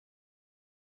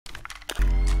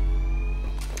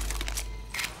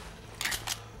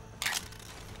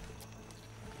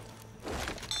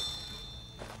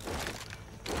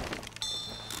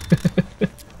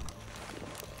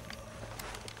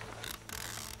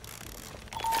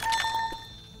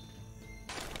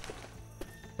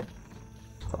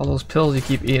All those pills you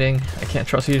keep eating. I can't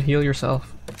trust you to heal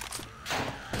yourself.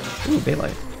 Ooh,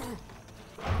 daylight.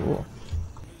 Cool.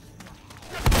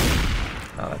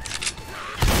 Oh, that's...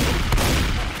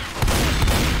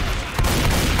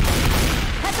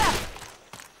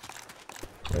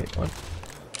 Wait, what?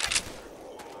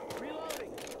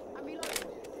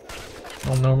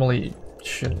 Well, normally you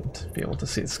shouldn't be able to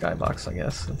see the skybox, I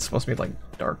guess. It's supposed to be, like,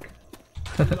 dark.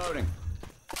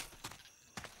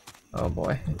 Oh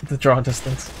boy, the draw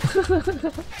distance.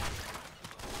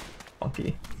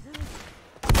 Funky.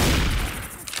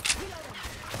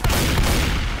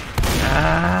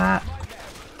 Ah!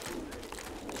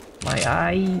 My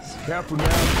eyes! Careful now.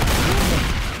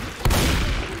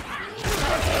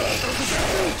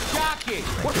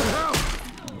 What the hell?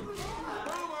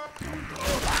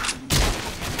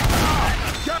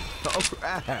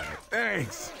 Alright,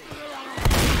 thanks.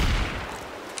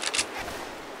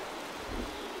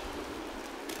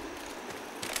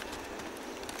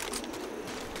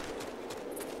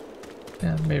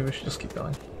 Yeah, maybe we should just keep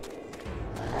going.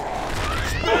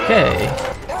 Okay.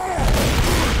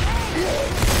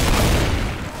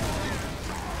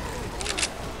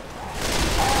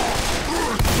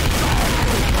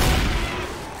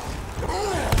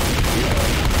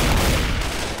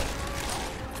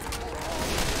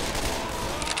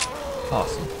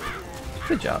 Awesome.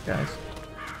 Good job, guys.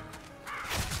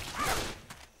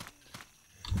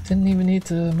 Didn't even need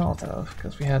to Molotov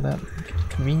because we had that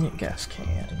convenient gas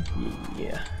can.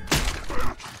 Yeah.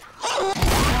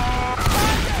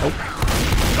 Nope.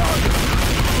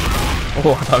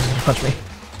 Oh, I thought he was gonna punch me.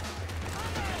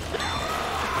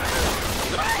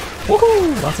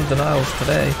 Woohoo! Lots of denials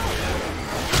today.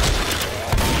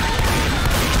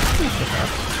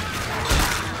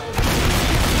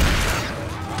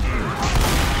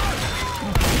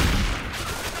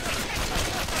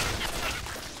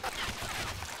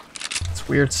 It's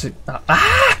weird seeing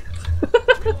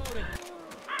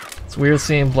It's weird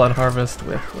seeing Blood Harvest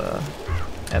with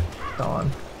at dawn,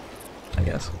 I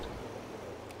guess.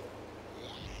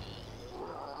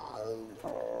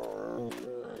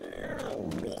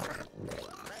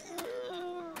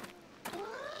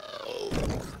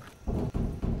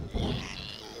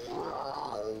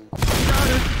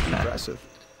 Impressive.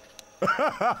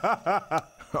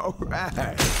 All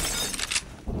right.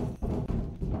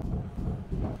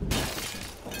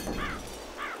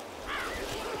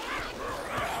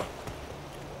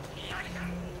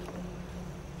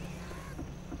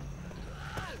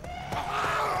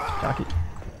 Jockey.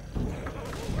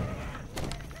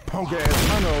 Punk ass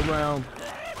hunter around.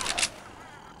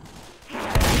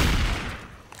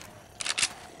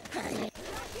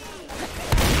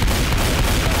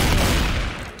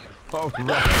 All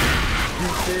right. You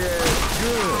did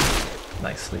good.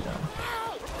 Nicely done.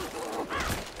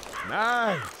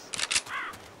 Nice.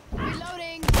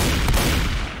 Reloading.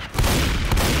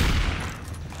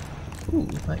 Ooh,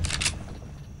 nice.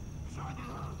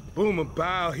 Boomer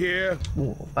bow here.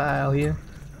 Ooh, file here.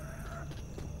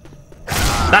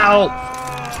 Ow!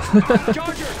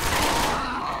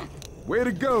 Way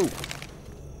to go.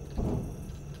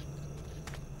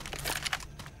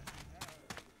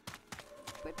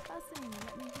 Quit fussing.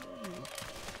 Let me hear you.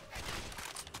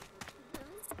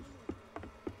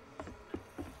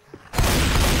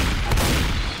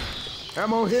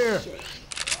 Ammo here.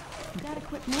 You gotta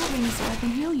quit moving so I can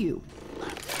heal you.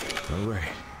 All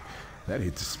right. That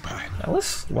hit the spot.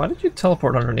 Alice, why did you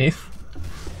teleport underneath?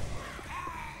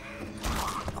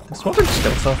 This one just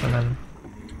kill stuff and then...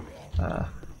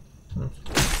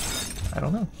 I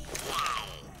don't know.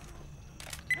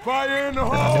 Fire in the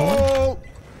hole!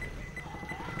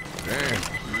 Damn,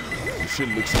 this shit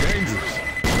looks dangerous.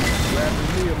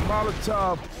 Grabbing me a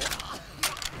Molotov.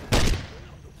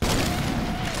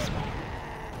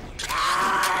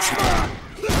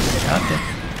 Gotcha.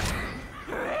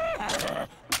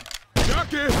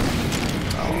 Duck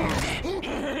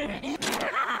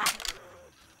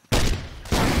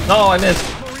No, I missed.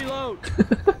 Reload.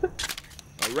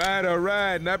 All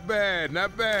right, not bad,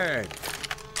 not bad.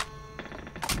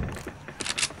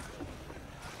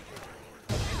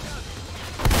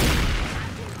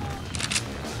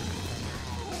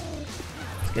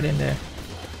 Let's get in there.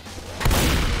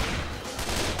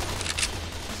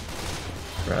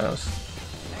 Gross.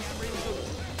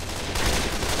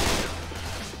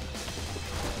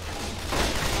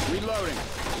 Reloading.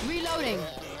 Reloading.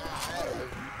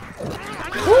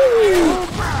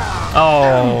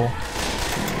 Oh.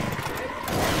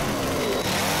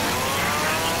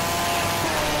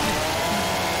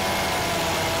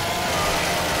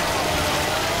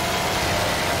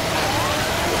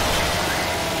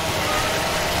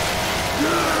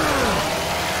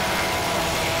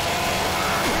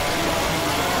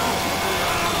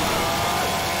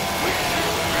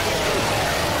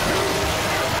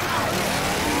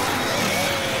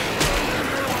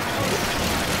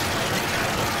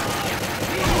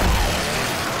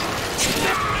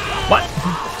 What?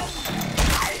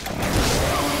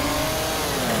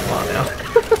 Come on now.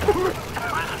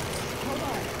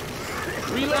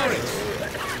 Reloading.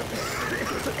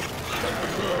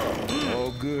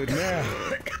 All good now.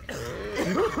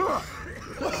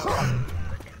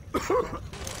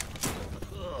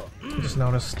 I just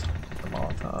noticed the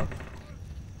Molotov.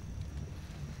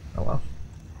 Oh well.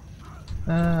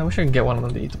 I wish I could get one of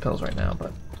them to eat the pills right now,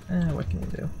 but what can you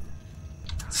do?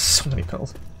 So many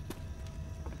pills.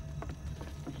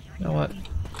 You know what?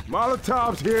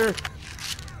 Molotov's here.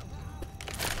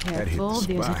 That hit the Careful,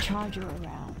 there's a spot. charger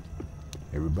around.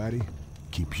 Everybody,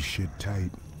 keep your shit tight.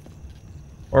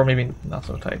 Or maybe not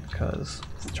so tight because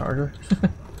it's the charger.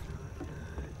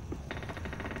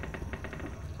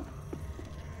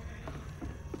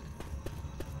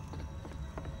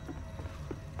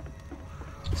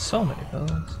 So many pills.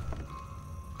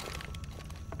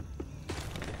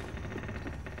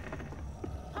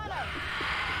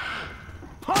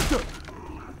 Hunter!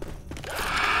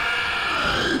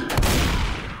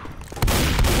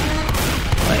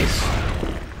 Nice.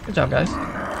 Good job, guys.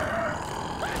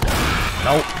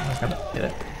 Nope, I was gonna hit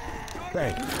it.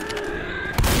 Thanks.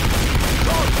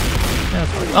 Yeah,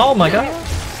 that's fine. Oh my god!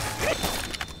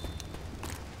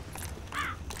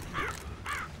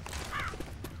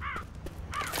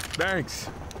 Thanks.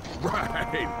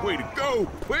 Right, way to go,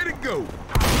 way to go.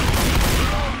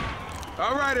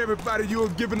 All right, everybody, you are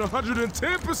giving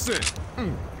 110%.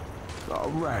 All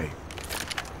right.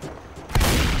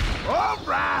 All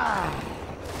right.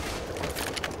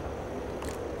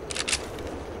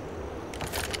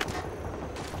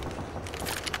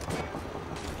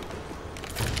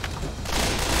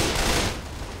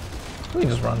 We can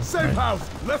just run. Safe Right. house,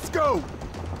 let's go.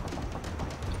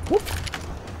 Whoop.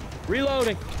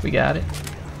 Reloading. We got it.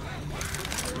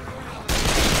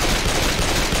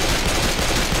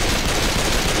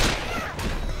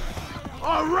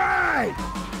 All right.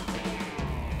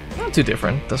 Not too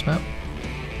different, this map.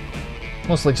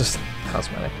 Mostly just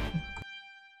cosmetic.